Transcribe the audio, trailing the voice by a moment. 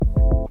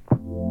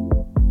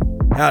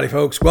Howdy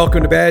folks,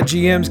 welcome to Bad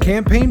GM's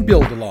Campaign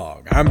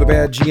Build-A-Log. I'm the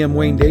Bad GM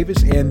Wayne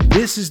Davis, and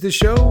this is the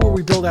show where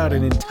we build out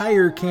an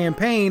entire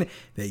campaign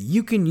that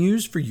you can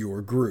use for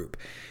your group.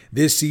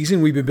 This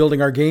season, we've been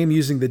building our game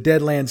using the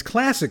Deadlands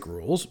Classic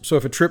rules, so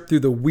if a trip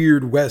through the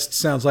Weird West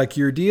sounds like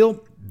your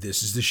deal,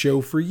 this is the show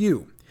for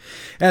you.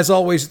 As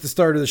always at the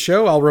start of the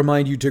show, I'll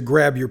remind you to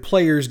grab your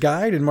player's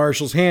guide and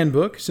Marshall's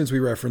handbook, since we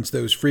reference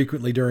those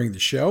frequently during the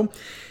show.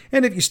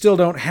 And if you still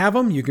don't have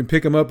them, you can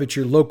pick them up at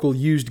your local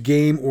used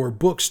game or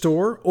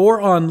bookstore or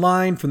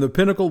online from the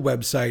Pinnacle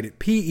website at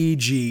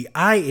peginc.com.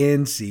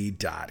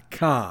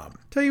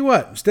 Tell you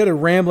what, instead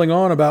of rambling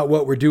on about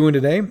what we're doing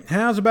today,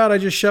 how's about I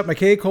just shut my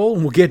cake hole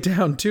and we'll get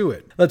down to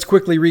it. Let's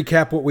quickly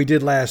recap what we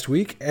did last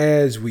week,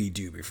 as we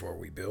do before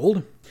we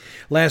build.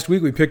 Last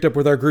week, we picked up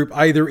with our group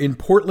either in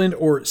Portland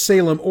or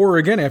Salem,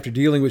 Oregon, after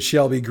dealing with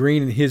Shelby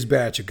Green and his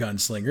batch of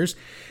gunslingers.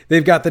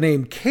 They've got the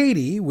name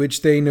Katie,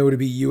 which they know to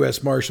be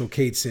U.S. Marshal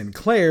Kate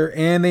Sinclair,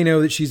 and they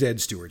know that she's Ed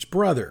Stewart's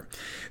brother.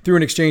 Through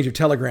an exchange of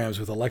telegrams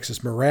with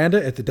Alexis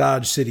Miranda at the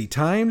Dodge City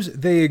Times,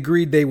 they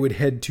agreed they would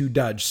head to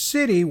Dodge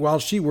City while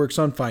she works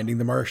on finding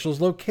the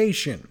Marshal's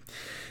location.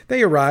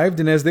 They arrived,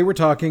 and as they were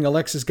talking,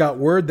 Alexis got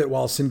word that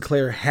while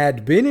Sinclair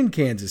had been in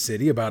Kansas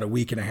City about a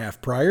week and a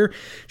half prior,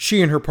 she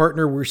and her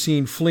partner were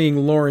seen fleeing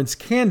Lawrence,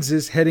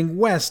 Kansas, heading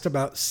west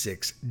about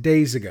 6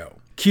 days ago.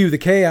 Cue the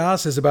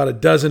chaos as about a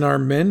dozen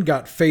armed men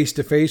got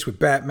face-to-face with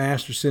Bat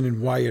Masterson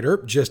and Wyatt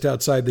Earp just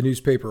outside the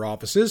newspaper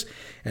offices,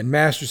 and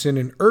Masterson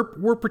and Earp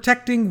were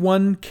protecting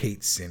one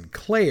Kate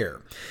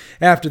Sinclair.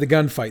 After the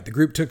gunfight, the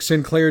group took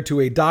Sinclair to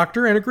a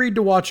doctor and agreed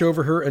to watch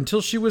over her until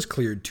she was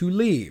cleared to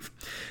leave.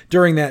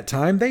 During that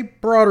time, they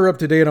brought her up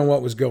to date on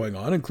what was going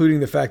on,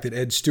 including the fact that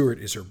Ed Stewart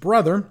is her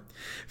brother.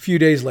 A few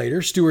days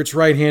later, Stewart's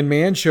right-hand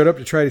man showed up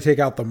to try to take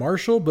out the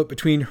Marshal, but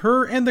between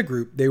her and the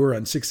group, they were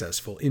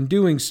unsuccessful in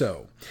doing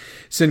so.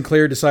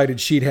 Sinclair decided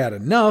she'd had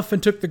enough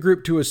and took the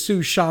group to a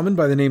Sioux shaman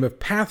by the name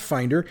of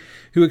Pathfinder,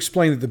 who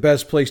explained that the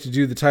best place to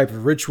do the type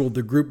of ritual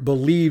the group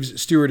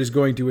believes Stewart is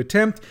going to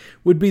attempt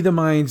would be the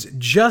mines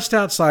just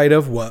outside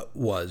of what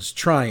was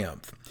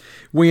Triumph.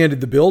 We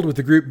ended the build with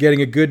the group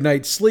getting a good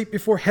night's sleep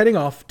before heading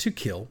off to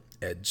kill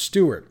Ed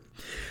Stewart.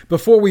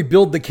 Before we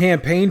build the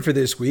campaign for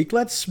this week,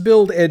 let's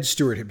build Ed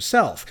Stewart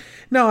himself.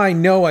 Now, I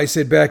know I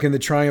said back in the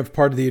Triumph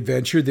part of the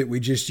adventure that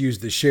we just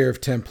used the sheriff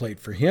template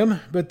for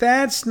him, but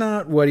that's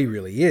not what he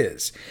really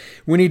is.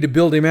 We need to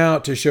build him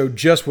out to show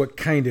just what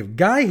kind of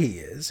guy he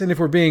is, and if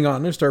we're being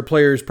honest, our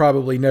players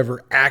probably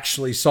never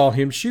actually saw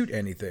him shoot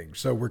anything,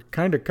 so we're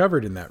kind of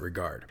covered in that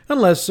regard.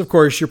 Unless, of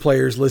course, your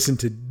players listen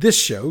to this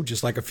show,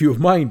 just like a few of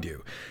mine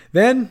do.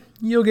 Then,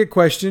 you'll get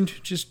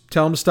questioned, just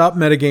tell them to stop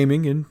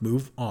metagaming and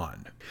move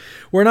on.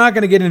 We're not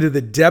going to get into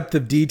the depth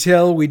of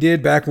detail we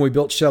did back when we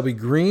built Shelby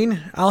Green.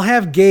 I'll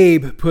have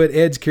Gabe put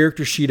Ed's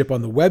character sheet up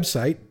on the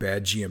website,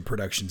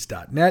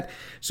 badgmproductions.net,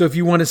 so if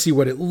you want to see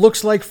what it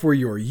looks like for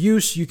your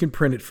use, you can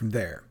print it from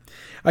there.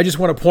 I just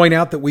want to point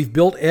out that we've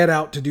built Ed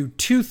out to do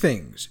two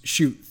things: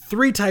 shoot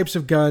 3 types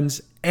of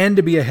guns and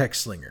to be a hex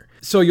slinger.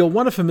 So you'll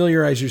want to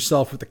familiarize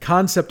yourself with the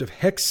concept of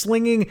hex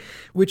slinging,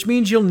 which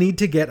means you'll need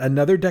to get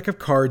another deck of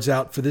cards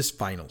out for this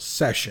final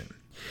session.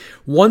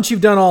 Once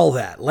you've done all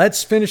that,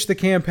 let's finish the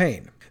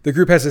campaign. The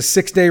group has a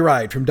 6-day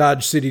ride from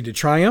Dodge City to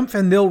Triumph,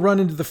 and they'll run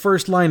into the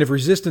first line of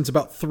resistance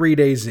about 3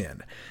 days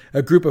in.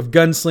 A group of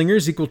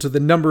gunslingers equal to the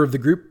number of the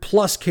group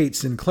plus Kate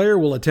Sinclair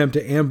will attempt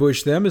to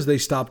ambush them as they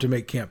stop to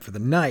make camp for the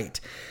night.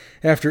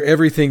 After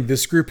everything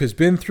this group has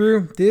been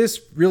through,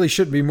 this really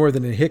shouldn't be more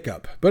than a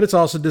hiccup, but it's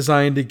also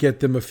designed to get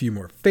them a few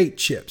more fate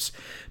chips.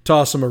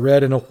 Toss them a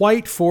red and a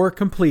white for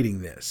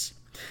completing this.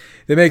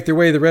 They make their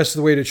way the rest of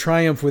the way to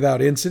Triumph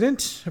without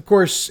incident. Of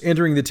course,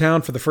 entering the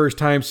town for the first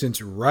time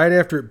since right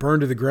after it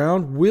burned to the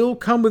ground will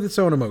come with its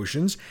own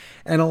emotions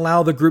and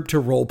allow the group to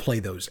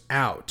roleplay those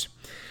out.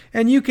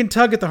 And you can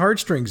tug at the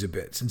heartstrings a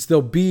bit, since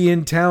they'll be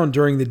in town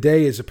during the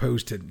day as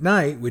opposed to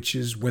night, which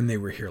is when they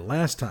were here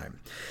last time.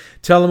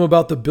 Tell them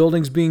about the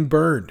buildings being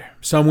burned.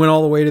 Some went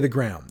all the way to the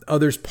ground,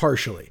 others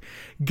partially.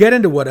 Get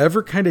into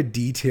whatever kind of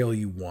detail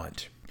you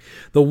want.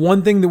 The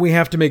one thing that we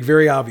have to make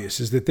very obvious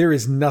is that there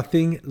is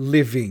nothing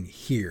living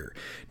here.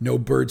 No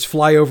birds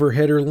fly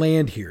overhead or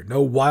land here.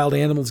 No wild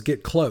animals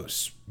get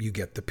close. You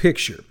get the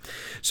picture.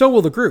 So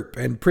will the group,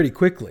 and pretty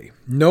quickly.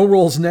 No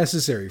rolls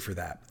necessary for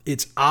that.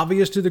 It's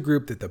obvious to the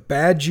group that the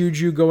bad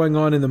juju going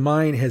on in the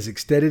mine has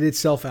extended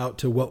itself out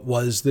to what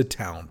was the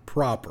town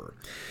proper.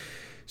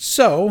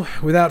 So,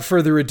 without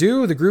further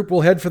ado, the group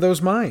will head for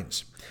those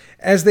mines.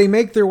 As they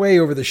make their way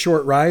over the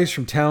short rise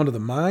from town to the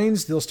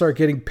mines, they'll start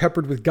getting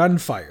peppered with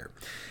gunfire.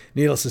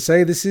 Needless to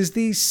say, this is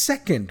the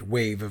second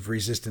wave of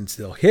resistance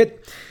they'll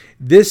hit.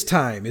 This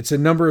time, it's a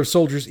number of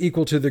soldiers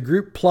equal to the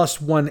group plus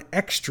 1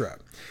 extra.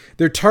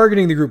 They're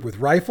targeting the group with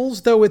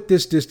rifles, though at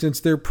this distance,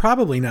 they're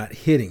probably not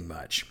hitting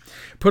much.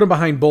 Put them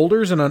behind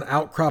boulders and on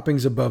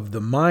outcroppings above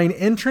the mine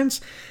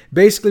entrance.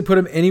 Basically put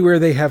them anywhere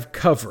they have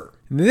cover.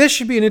 This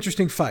should be an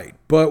interesting fight,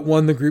 but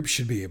one the group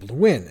should be able to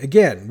win.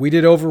 Again, we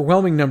did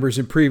overwhelming numbers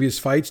in previous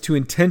fights to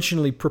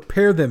intentionally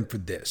prepare them for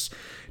this.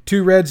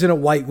 2 reds and a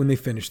white when they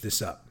finish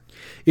this up.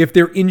 If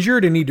they're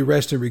injured and need to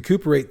rest and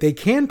recuperate, they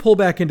can pull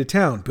back into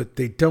town, but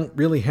they don't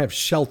really have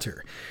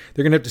shelter.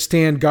 They're going to have to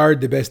stand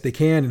guard the best they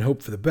can and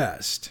hope for the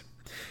best.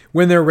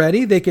 When they're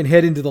ready, they can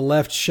head into the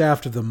left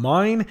shaft of the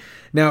mine.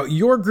 Now,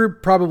 your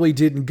group probably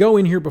didn't go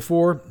in here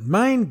before.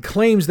 Mine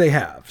claims they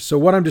have, so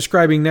what I'm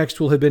describing next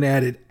will have been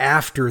added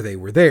after they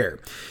were there.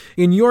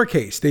 In your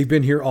case, they've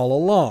been here all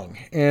along,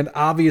 and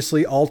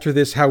obviously alter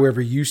this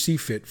however you see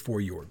fit for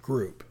your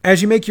group.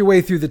 As you make your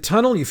way through the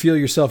tunnel, you feel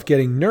yourself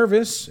getting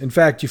nervous. In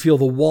fact, you feel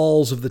the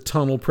walls of the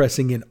tunnel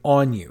pressing in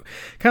on you,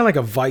 kind of like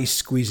a vice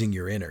squeezing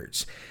your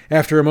innards.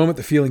 After a moment,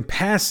 the feeling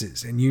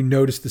passes, and you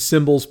notice the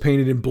symbols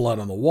painted in blood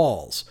on the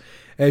walls.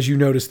 As you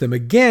notice them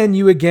again,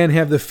 you again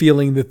have the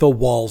feeling that the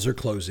walls are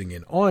closing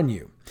in on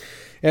you.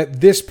 At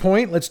this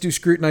point, let's do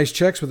scrutinize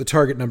checks with a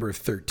target number of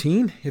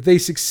 13. If they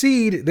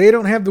succeed, they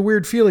don't have the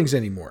weird feelings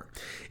anymore.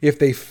 If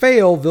they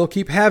fail, they'll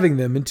keep having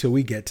them until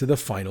we get to the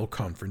final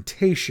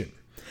confrontation.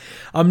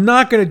 I'm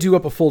not going to do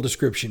up a full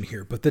description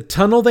here, but the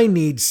tunnel they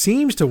need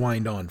seems to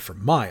wind on for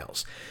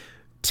miles.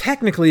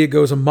 Technically, it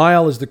goes a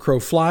mile as the crow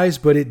flies,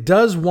 but it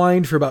does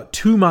wind for about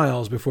 2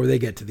 miles before they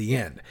get to the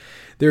end.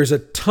 There's a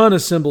ton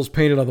of symbols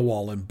painted on the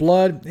wall in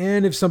blood,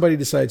 and if somebody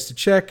decides to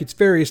check, it's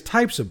various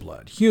types of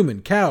blood: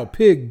 human, cow,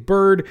 pig,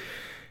 bird,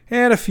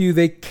 and a few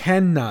they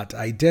cannot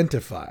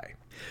identify.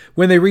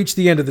 When they reach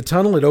the end of the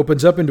tunnel, it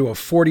opens up into a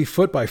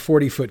 40-foot by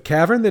 40-foot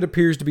cavern that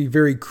appears to be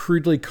very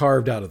crudely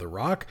carved out of the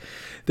rock.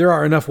 There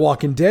are enough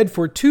walking dead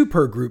for 2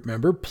 per group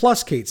member,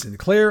 plus Kate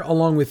Sinclair,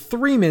 along with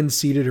 3 men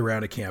seated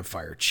around a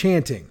campfire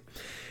chanting.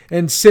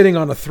 And sitting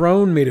on a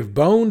throne made of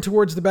bone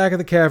towards the back of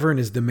the cavern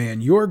is the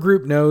man your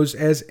group knows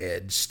as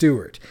Ed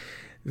Stewart.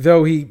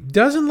 Though he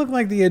doesn't look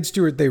like the Ed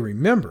Stewart they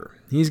remember.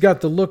 He's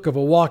got the look of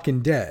a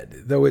walking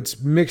dead, though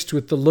it's mixed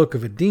with the look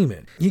of a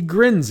demon. He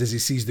grins as he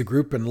sees the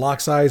group and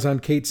locks eyes on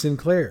Kate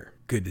Sinclair.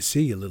 "Good to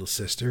see you, little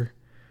sister.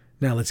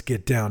 Now let's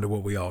get down to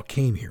what we all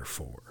came here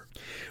for."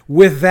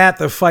 With that,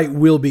 the fight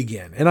will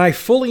begin, and I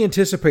fully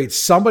anticipate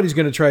somebody's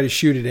going to try to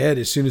shoot at Ed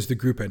as soon as the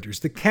group enters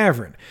the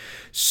cavern.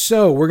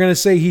 So we're going to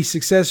say he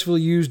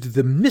successfully used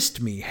the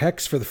Mist Me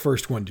hex for the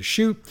first one to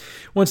shoot.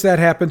 Once that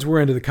happens,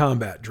 we're into the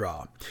combat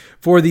draw.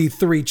 For the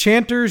 3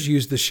 chanters,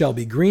 use the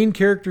Shelby Green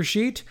character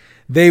sheet.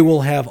 They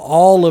will have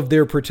all of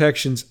their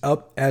protections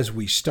up as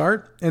we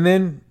start, and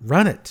then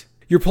run it.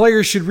 Your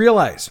players should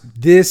realize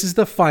this is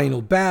the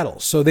final battle,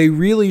 so they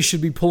really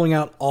should be pulling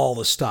out all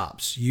the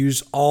stops.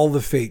 Use all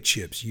the fate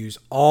chips. Use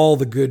all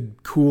the good,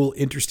 cool,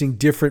 interesting,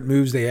 different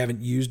moves they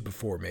haven't used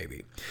before,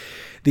 maybe.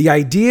 The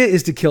idea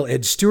is to kill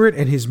Ed Stewart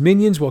and his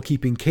minions while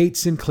keeping Kate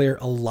Sinclair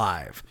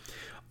alive.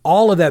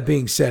 All of that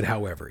being said,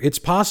 however, it's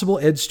possible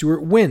Ed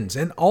Stewart wins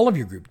and all of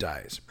your group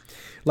dies.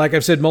 Like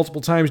I've said multiple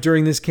times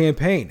during this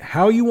campaign,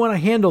 how you want to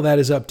handle that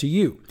is up to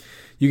you.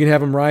 You can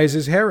have them rise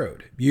as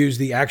Harrowed. Use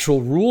the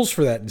actual rules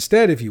for that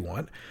instead if you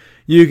want.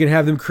 You can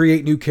have them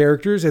create new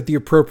characters at the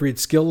appropriate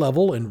skill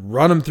level and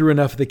run them through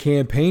enough of the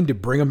campaign to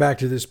bring them back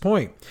to this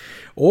point.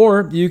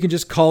 Or you can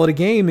just call it a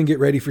game and get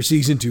ready for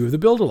Season 2 of the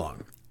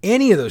Build-Along.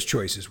 Any of those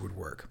choices would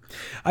work.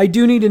 I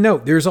do need to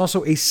note there's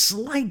also a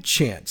slight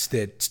chance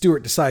that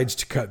Stewart decides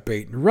to cut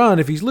bait and run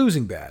if he's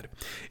losing bad.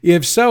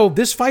 If so,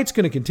 this fight's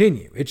going to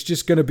continue. It's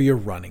just going to be a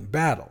running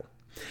battle.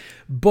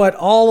 But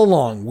all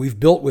along, we've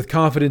built with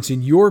confidence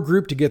in your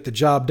group to get the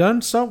job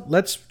done, so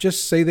let's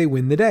just say they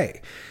win the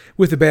day.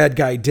 With the bad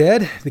guy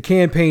dead, the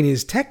campaign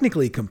is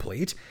technically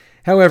complete.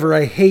 However,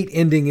 I hate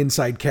ending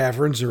inside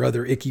caverns or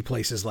other icky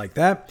places like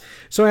that,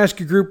 so ask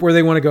your group where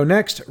they want to go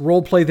next,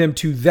 roleplay them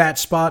to that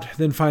spot,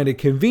 then find a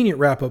convenient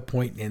wrap-up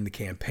point in the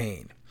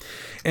campaign.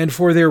 And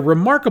for their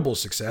remarkable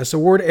success,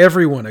 award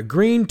everyone a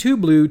green, 2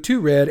 blue, 2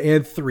 red,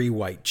 and 3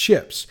 white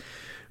chips.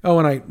 Oh,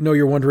 and I know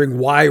you're wondering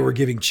why we're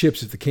giving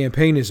chips if the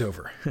campaign is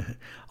over.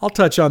 I'll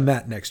touch on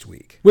that next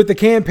week. With the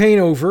campaign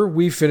over,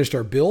 we've finished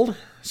our build.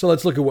 So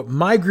let's look at what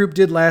my group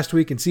did last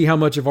week and see how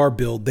much of our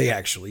build they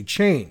actually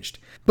changed.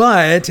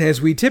 But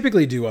as we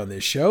typically do on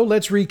this show,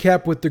 let's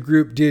recap what the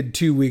group did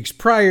 2 weeks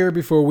prior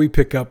before we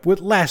pick up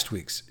with last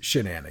week's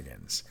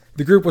shenanigans.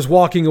 The group was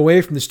walking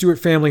away from the Stewart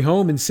family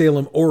home in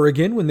Salem,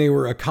 Oregon when they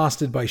were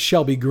accosted by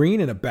Shelby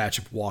Green and a batch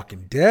of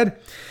walking dead.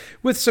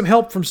 With some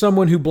help from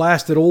someone who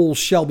blasted old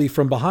Shelby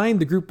from behind,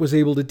 the group was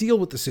able to deal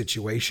with the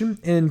situation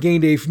and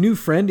gained a new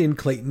friend in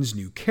Clayton's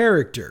new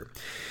character.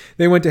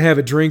 They went to have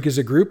a drink as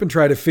a group and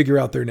try to figure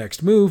out their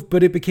next move,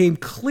 but it became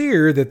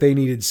clear that they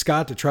needed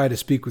Scott to try to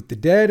speak with the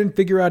dead and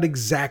figure out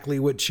exactly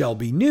what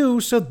Shelby knew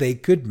so they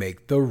could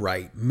make the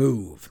right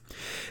move.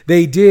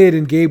 They did,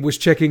 and Gabe was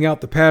checking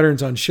out the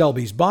patterns on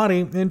Shelby's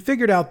body and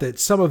figured out that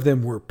some of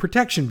them were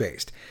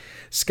protection-based.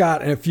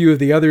 Scott and a few of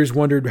the others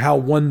wondered how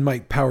one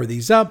might power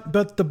these up,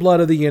 but the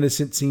blood of the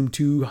innocent seemed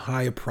too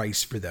high a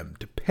price for them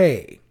to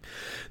pay.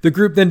 The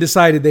group then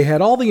decided they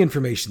had all the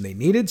information they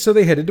needed, so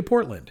they headed to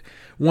Portland.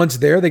 Once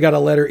there, they got a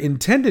letter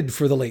intended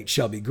for the late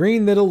Shelby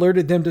Green that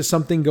alerted them to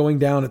something going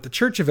down at the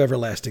Church of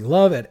Everlasting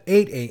Love at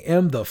 8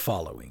 a.m. the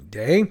following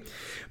day.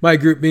 My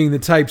group being the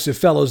types of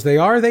fellows they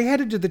are, they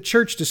headed to the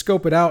church to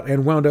scope it out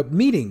and wound up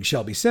meeting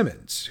Shelby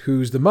Simmons,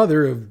 who's the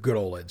mother of good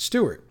old Ed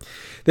Stewart.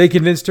 They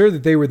convinced her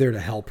that they were there to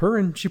help her,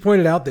 and she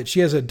pointed out that she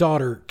has a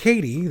daughter,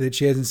 Katie, that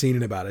she hasn't seen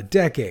in about a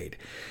decade.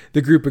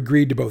 The group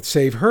agreed to both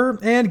save her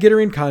and get her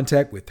in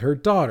contact with her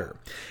daughter.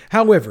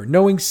 However,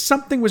 knowing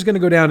something was going to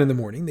go down in the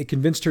morning, they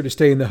convinced her to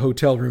stay in the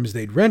hotel rooms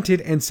they'd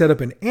rented and set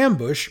up an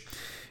ambush,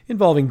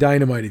 involving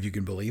dynamite if you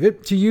can believe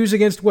it, to use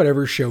against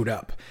whatever showed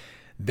up.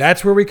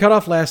 That's where we cut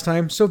off last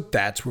time, so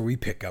that's where we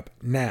pick up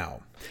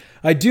now.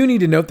 I do need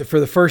to note that for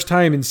the first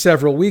time in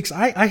several weeks,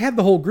 I had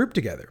the whole group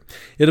together.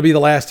 It'll be the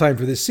last time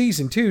for this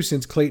season, too,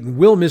 since Clayton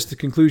will miss the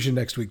conclusion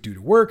next week due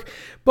to work,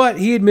 but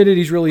he admitted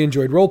he's really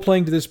enjoyed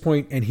role-playing to this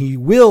point, and he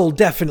will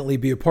definitely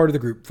be a part of the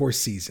group for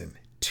Season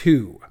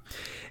 2.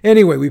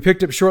 Anyway, we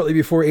picked up shortly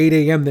before 8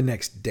 a.m. the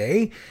next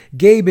day.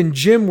 Gabe and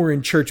Jim were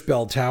in Church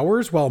Bell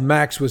Towers, while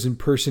Max was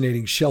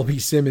impersonating Shelby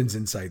Simmons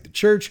inside the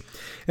church,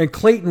 and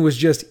Clayton was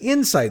just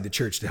inside the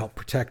church to help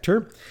protect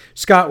her.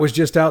 Scott was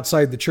just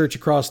outside the church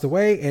across the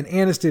way, and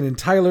Aniston and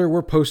Tyler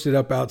were posted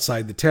up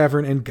outside the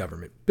tavern and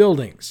government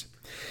buildings.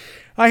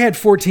 I had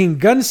 14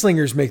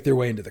 gunslingers make their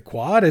way into the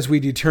quad, as we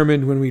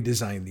determined when we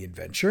designed the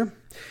adventure.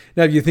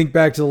 Now, if you think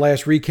back to the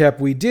last recap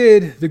we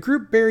did, the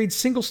group buried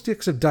single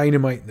sticks of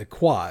dynamite in the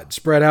quad,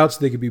 spread out so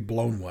they could be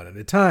blown one at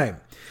a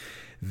time.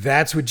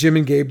 That's what Jim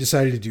and Gabe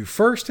decided to do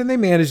first, and they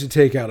managed to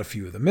take out a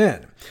few of the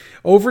men.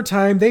 Over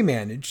time, they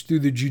managed, through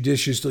the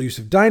judicious use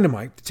of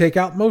dynamite, to take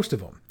out most of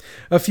them.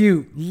 A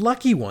few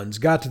lucky ones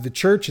got to the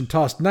church and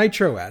tossed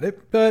nitro at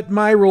it, but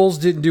my rolls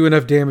didn't do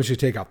enough damage to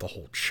take out the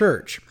whole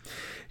church.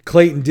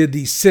 Clayton did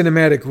the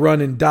cinematic run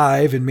and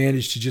dive and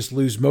managed to just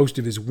lose most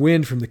of his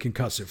wind from the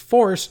concussive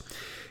force.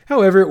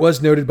 However, it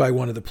was noted by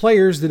one of the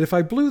players that if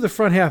I blew the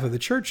front half of the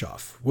church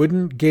off,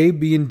 wouldn't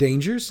Gabe be in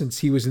danger since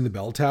he was in the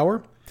bell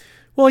tower?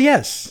 Well,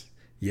 yes.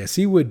 Yes,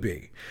 he would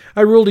be.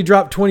 I ruled he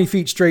dropped 20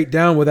 feet straight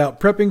down without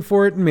prepping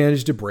for it and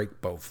managed to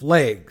break both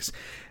legs.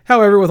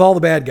 However, with all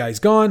the bad guys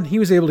gone, he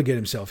was able to get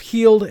himself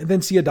healed and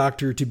then see a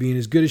doctor to be in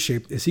as good a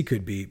shape as he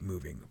could be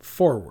moving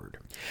forward.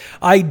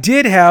 I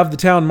did have the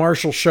town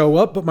marshal show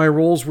up, but my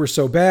rolls were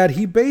so bad,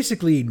 he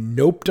basically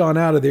noped on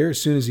out of there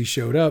as soon as he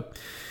showed up.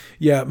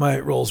 Yeah, my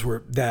rolls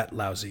were that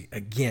lousy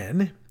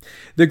again.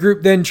 The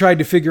group then tried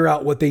to figure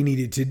out what they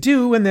needed to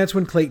do, and that's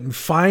when Clayton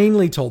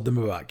finally told them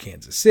about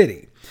Kansas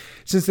City.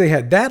 Since they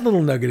had that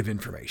little nugget of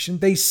information,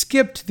 they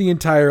skipped the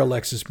entire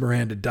Alexis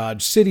Miranda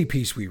Dodge City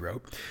piece we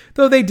wrote,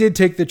 though they did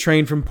take the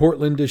train from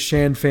Portland to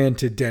Shanfan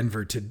to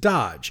Denver to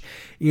Dodge.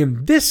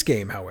 In this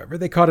game, however,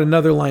 they caught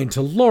another line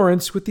to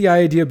Lawrence, with the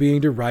idea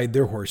being to ride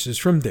their horses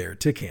from there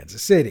to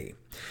Kansas City.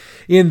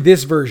 In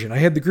this version, I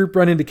had the group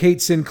run into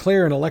Kate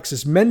Sinclair and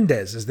Alexis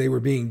Mendez as they were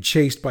being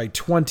chased by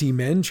 20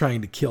 men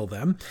trying to kill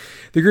them.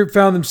 The group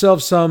found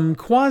themselves some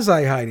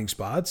quasi-hiding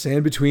spots,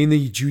 and between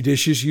the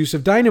judicious use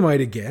of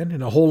dynamite again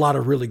and a whole lot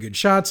of really good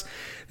shots,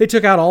 they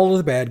took out all of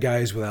the bad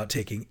guys without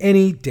taking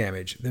any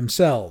damage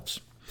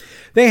themselves.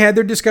 They had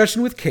their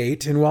discussion with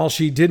Kate, and while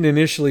she didn't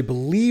initially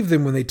believe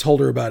them when they told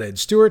her about Ed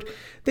Stewart,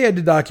 they had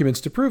the documents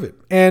to prove it,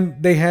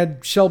 and they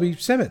had Shelby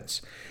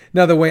Simmons.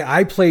 Now, the way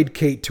I played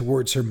Kate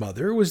towards her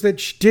mother was that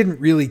she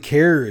didn't really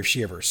care if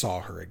she ever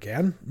saw her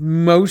again.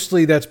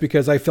 Mostly that's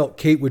because I felt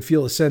Kate would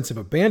feel a sense of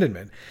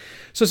abandonment.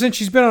 So since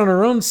she's been on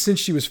her own since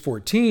she was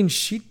 14,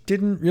 she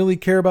didn't really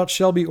care about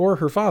Shelby or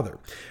her father.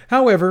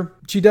 However,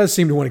 she does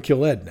seem to want to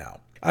kill Ed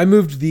now. I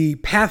moved the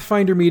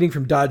Pathfinder meeting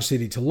from Dodge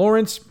City to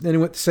Lawrence, and it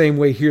went the same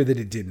way here that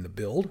it did in the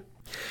build.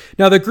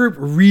 Now, the group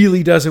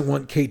really doesn't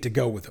want Kate to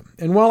go with them,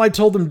 and while I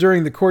told them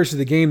during the course of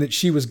the game that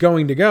she was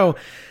going to go,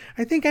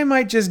 I think I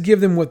might just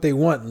give them what they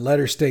want and let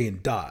her stay in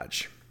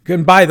Dodge.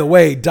 And by the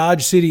way,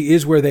 Dodge City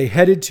is where they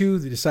headed to.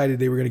 They decided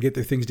they were going to get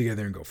their things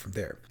together and go from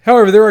there.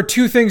 However, there are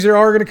two things that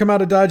are going to come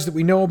out of Dodge that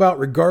we know about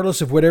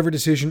regardless of whatever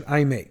decision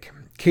I make.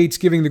 Kate's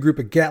giving the group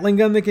a Gatling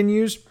gun they can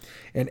use,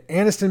 and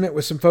Aniston met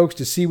with some folks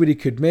to see what he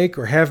could make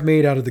or have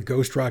made out of the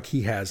ghost rock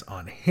he has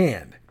on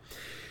hand.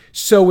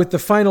 So with the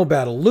final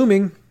battle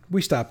looming,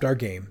 we stopped our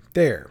game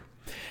there.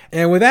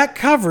 And with that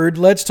covered,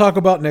 let's talk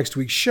about next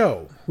week's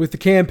show. With the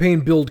campaign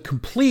build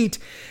complete,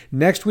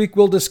 next week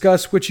we'll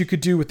discuss what you could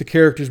do with the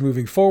characters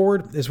moving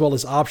forward, as well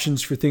as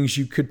options for things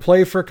you could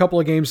play for a couple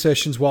of game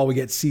sessions while we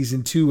get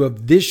Season 2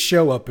 of this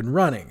show up and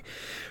running.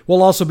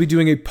 We'll also be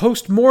doing a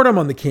post-mortem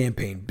on the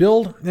campaign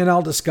build, and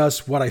I'll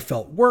discuss what I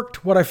felt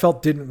worked, what I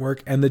felt didn't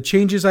work, and the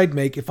changes I'd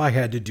make if I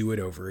had to do it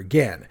over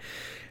again.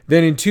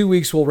 Then in 2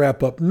 weeks, we'll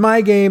wrap up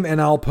my game,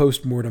 and I'll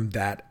post-mortem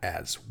that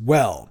as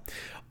well.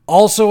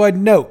 Also, I'd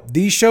note,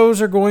 these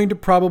shows are going to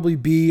probably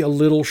be a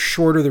little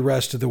shorter the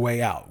rest of the way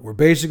out. We're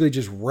basically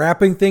just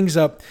wrapping things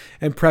up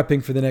and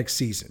prepping for the next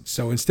season.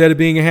 So instead of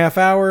being a half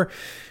hour,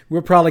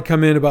 we'll probably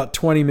come in about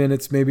 20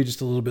 minutes, maybe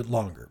just a little bit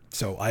longer.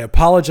 So I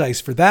apologize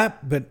for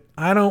that, but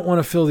I don't want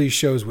to fill these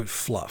shows with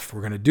fluff.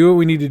 We're going to do what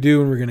we need to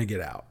do, and we're going to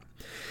get out.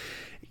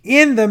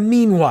 In the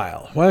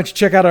meanwhile, why don't you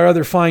check out our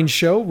other fine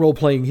show, Role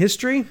Playing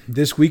History.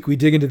 This week we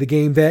dig into the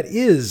game that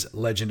is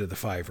Legend of the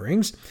Five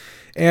Rings.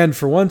 And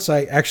for once,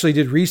 I actually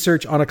did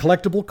research on a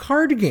collectible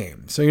card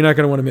game, so you're not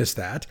going to want to miss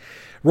that.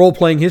 Role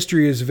Playing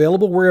History is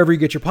available wherever you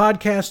get your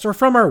podcasts or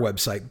from our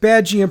website,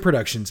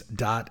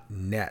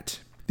 badgmproductions.net.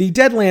 The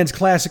Deadlands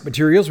Classic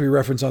materials we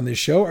reference on this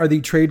show are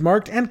the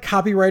trademarked and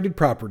copyrighted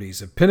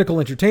properties of Pinnacle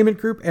Entertainment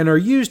Group and are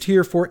used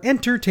here for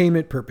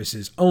entertainment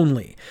purposes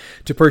only.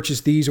 To purchase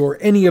these or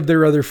any of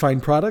their other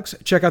fine products,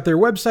 check out their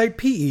website,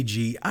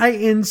 peginc.com.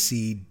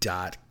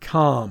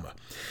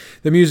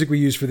 The music we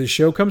use for this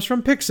show comes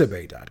from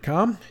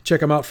Pixabay.com.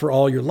 Check them out for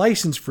all your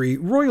license-free,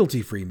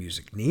 royalty-free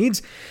music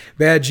needs.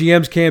 Bad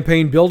GM's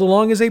campaign Build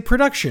Along is a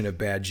production of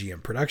Bad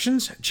GM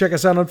Productions. Check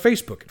us out on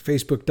Facebook at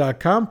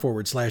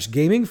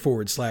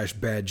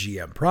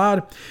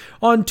facebook.com/gaming/BadGMProd,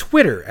 on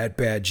Twitter at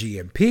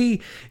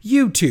BadGMP,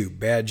 YouTube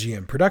Bad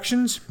GM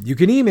Productions. You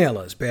can email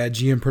us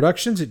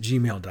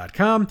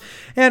badgmproductions@gmail.com,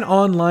 and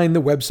online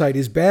the website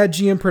is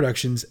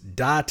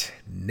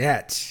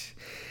badgmproductions.net.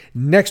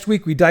 Next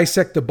week, we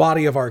dissect the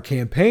body of our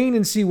campaign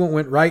and see what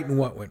went right and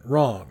what went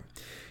wrong.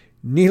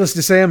 Needless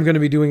to say, I'm going to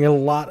be doing a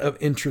lot of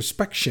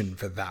introspection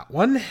for that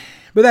one.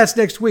 But that's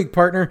next week,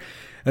 partner.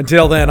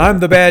 Until then, I'm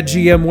the Bad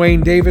GM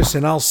Wayne Davis,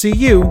 and I'll see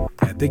you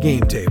at the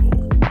game table.